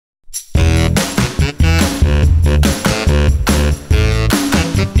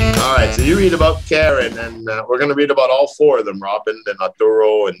read about Karen, and we're going to read about all four of them, Robin and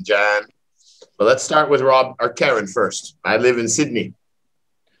Arturo and Jan. But let's start with Karen first. I live in Sydney.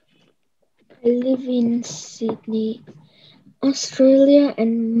 I live in Sydney, Australia,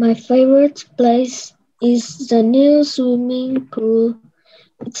 and my favorite place is the new swimming pool.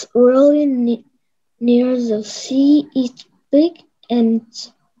 It's really near the sea. It's big and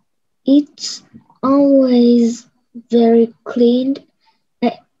it's always very clean.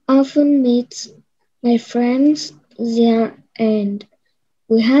 I often meet my friends there and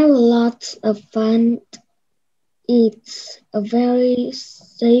we have lots of fun. It's a very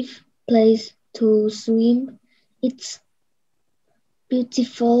safe place to swim. It's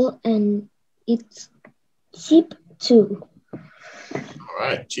beautiful and it's cheap too. All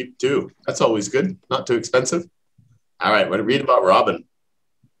right, cheap too. That's always good. Not too expensive. All right, want to read about Robin?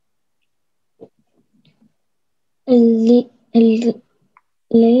 I live in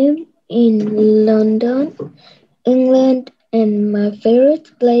London, England, and my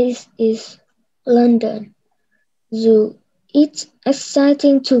favorite place is London Zoo. It's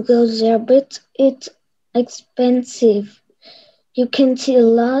exciting to go there, but it's expensive. You can see a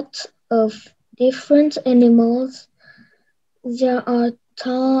lot of different animals. There are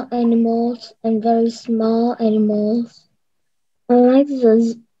tall animals and very small animals. I like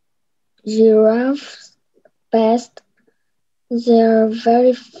the giraffes best. They're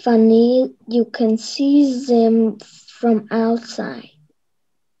very funny. You can see them from outside.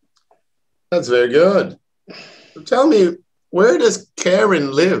 That's very good. So tell me, where does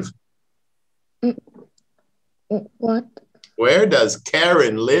Karen live? What? Where does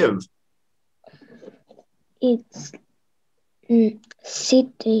Karen live? It's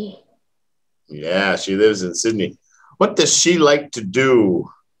Sydney. Yeah, she lives in Sydney. What does she like to do?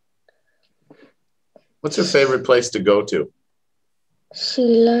 What's her favorite place to go to? She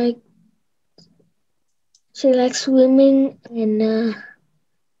likes swimming and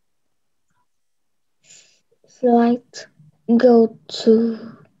she likes go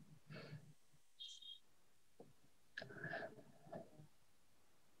to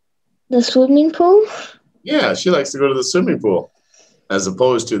the swimming pool. Yeah, she likes to go to the swimming pool as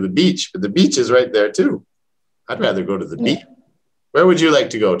opposed to the beach. But the beach is right there too. I'd rather go to the beach. Where would you like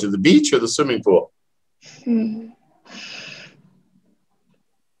to go? To the beach or the swimming pool?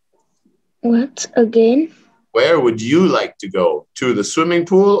 What again? Where would you like to go? To the swimming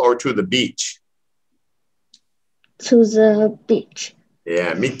pool or to the beach? To the beach.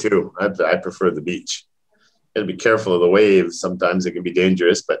 Yeah, me too. I prefer the beach. You gotta be careful of the waves. Sometimes it can be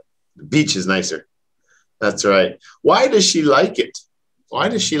dangerous, but the beach is nicer. That's right. Why does she like it? Why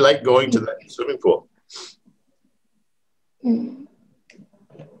does she like going to the swimming pool?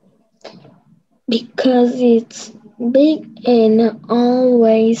 Because it's big and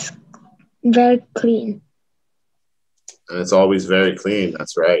always very clean. And it's always very clean.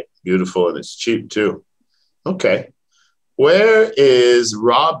 That's right. Beautiful, and it's cheap too. Okay. Where is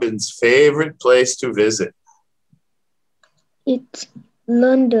Robin's favorite place to visit? It's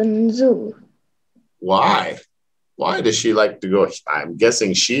London Zoo. Why? Why does she like to go? I'm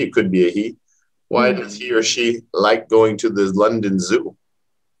guessing she, it could be a he. Why does he or she like going to the London Zoo?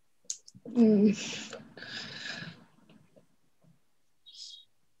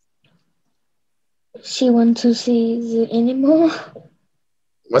 She wants to see the animal.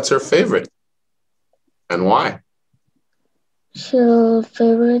 What's her favorite? And why? Her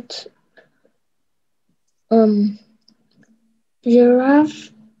favorite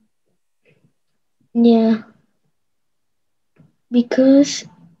giraffe. Yeah. Because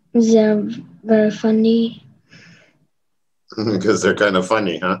they're very funny. Because they're kind of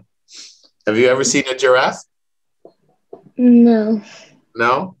funny, huh? Have you ever seen a giraffe? No.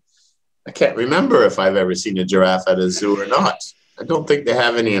 No? I can't remember if I've ever seen a giraffe at a zoo or not. I don't think they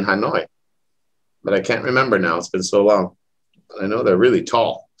have any in Hanoi. But I can't remember now. It's been so long. But I know they're really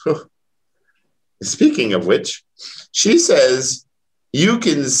tall. Speaking of which, she says you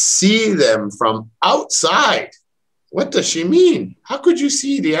can see them from outside. What does she mean? How could you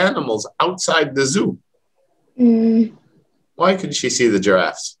see the animals outside the zoo? Why could she see the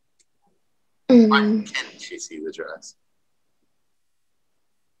giraffes? Why can't she see the giraffes?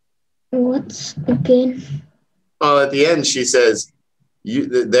 What's again? Well, at the end, she says,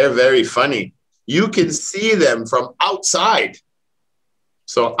 they're very funny. You can see them from outside.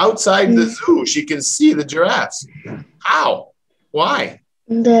 So outside the zoo, she can see the giraffes. How? Why?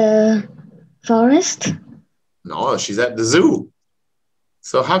 The forest? No, she's at the zoo.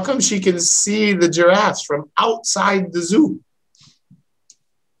 So how come she can see the giraffes from outside the zoo?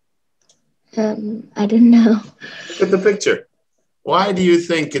 I don't know. Look at the picture. Why do you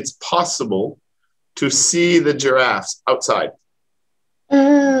think it's possible to see the giraffes outside?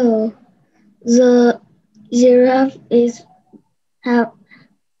 Oh, the giraffe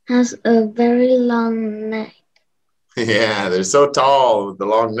has a very long neck. Yeah, they're so tall with the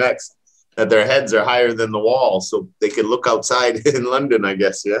long necks that their heads are higher than the wall, so they can look outside in London, I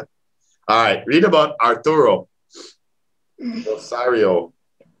guess. Yeah. All right. Read about Arturo. Rosario.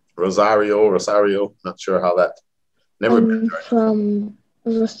 Not sure how that. Never been I'm there. from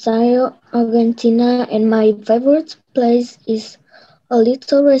Rosario, Argentina, and my favorite place is a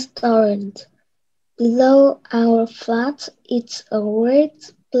little restaurant below our flat. It's a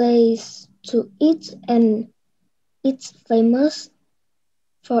great place to eat, and it's famous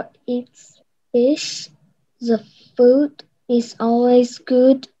for its fish. The food is always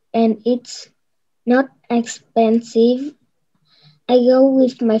good, and it's not expensive. I go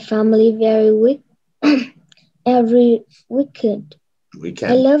with my family every weekend. I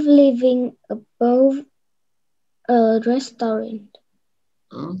Weekend. love living above a restaurant.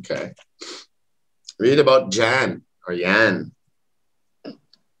 Okay. Read about Jan or Jan.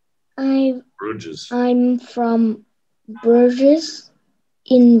 Bruges. I'm from Bruges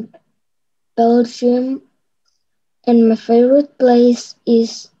in Belgium, and my favorite place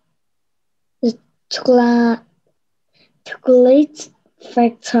is the chocolate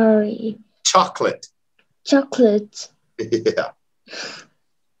factory. Chocolate. Chocolate Yeah.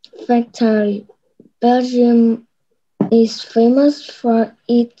 factory. Belgium is famous for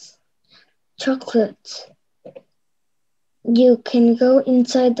its chocolate. You can go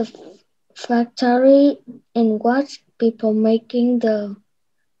inside the factory and watch people making the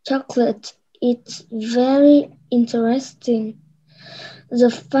chocolate. It's very interesting. The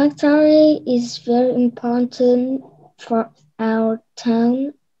factory is very important for our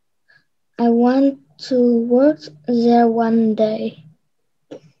town. I want to work there one day.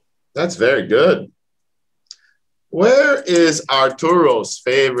 That's very good. Where is Arturo's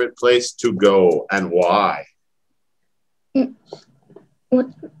favorite place to go and why? What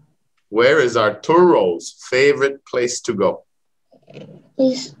Where is Arturo's favorite place to go?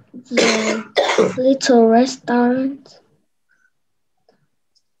 is the little restaurant?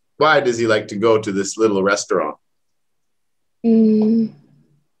 Why does he like to go to this little restaurant?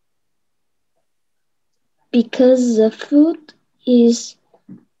 Because the food is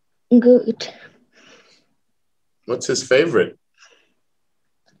good. What's his favorite?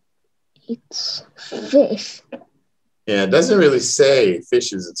 It's fish. Yeah, it doesn't really say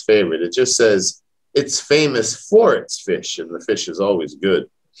fish is its favorite. It just says it's famous for its fish, and the fish is always good.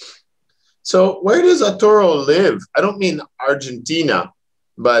 So where does Arturo live? I don't mean Argentina,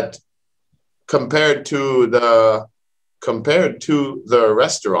 but compared to the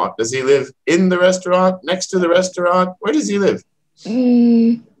restaurant, does he live in the restaurant, next to the restaurant? Where does he live?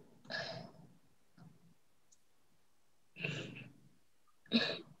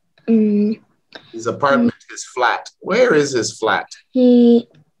 His apartment, his flat. Where is his flat? He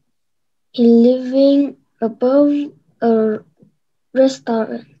living above a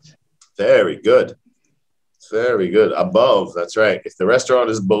restaurant. Very good. Very good. Above, that's right. If the restaurant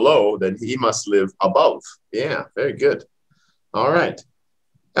is below, then he must live above. Yeah, very good. All right.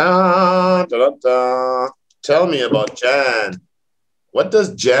 Tell me about Jan. What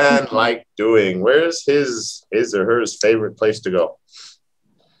does Jan like doing? Where's his or hers favorite place to go?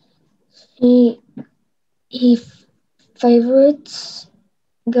 He favorites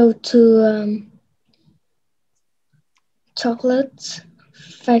go to chocolate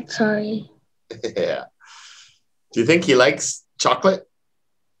factory. Yeah. Do you think he likes chocolate?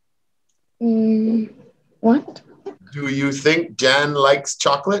 What? Do you think Jan likes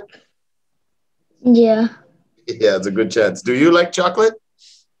chocolate? Yeah. Yeah, it's a good chance. Do you like chocolate?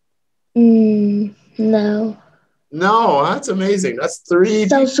 No. No, that's amazing. That's 3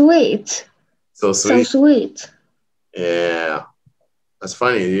 So people. sweet. So sweet. So sweet. Yeah. That's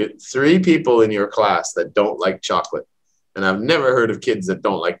funny. 3 people in your class that don't like chocolate. And I've never heard of kids that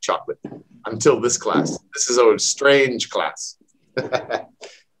don't like chocolate until this class. This is a strange class.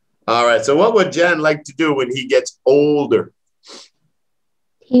 All right. So what would Jan like to do when he gets older?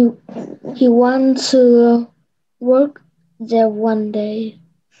 He wants to work there one day.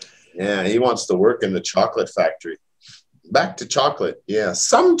 Yeah, he wants to work in the chocolate factory. Back to chocolate. Yeah,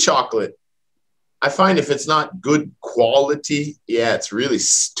 some chocolate. I find if it's not good quality, yeah, it's really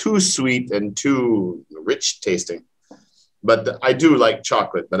too sweet and too rich tasting. But I do like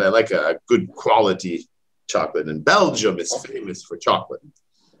chocolate, but I like a good quality chocolate. And Belgium is famous for chocolate.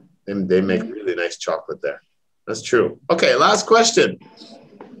 And they make really nice chocolate there. That's true. Okay, last question.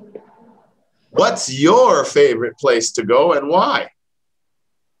 What's your favorite place to go and why?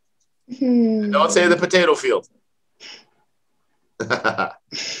 Don't say the potato field.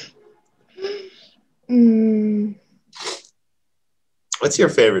 What's your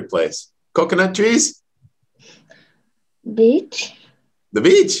favorite place? Coconut trees? Beach. The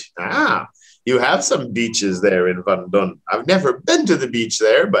beach. Ah, you have some beaches there in Van Dun. I've never been to the beach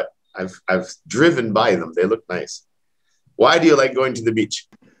there, but I've driven by them. They look nice. Why do you like going to the beach?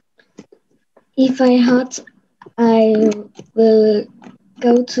 If I hot, I will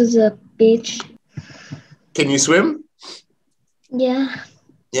go to the beach. Can you swim? Yeah.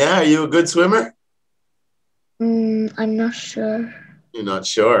 Yeah, are you a good swimmer? I'm not sure. You're not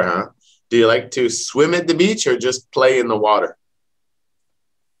sure, huh? Do you like to swim at the beach or just play in the water?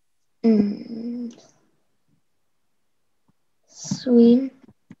 Swim.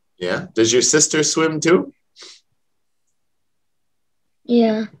 Yeah. Does your sister swim too?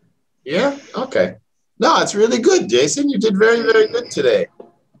 Yeah. Yeah? Okay. No, it's really good, Jason. You did very, very good today.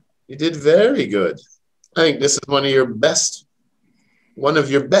 You did very good. I think this is one of your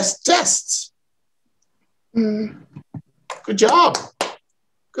best tests. Good job.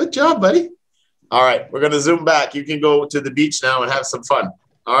 Good job, buddy. All right, we're going to zoom back. You can go to the beach now and have some fun.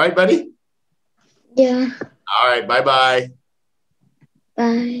 All right, buddy? Yeah. All right, bye-bye.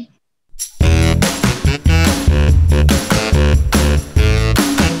 Bye.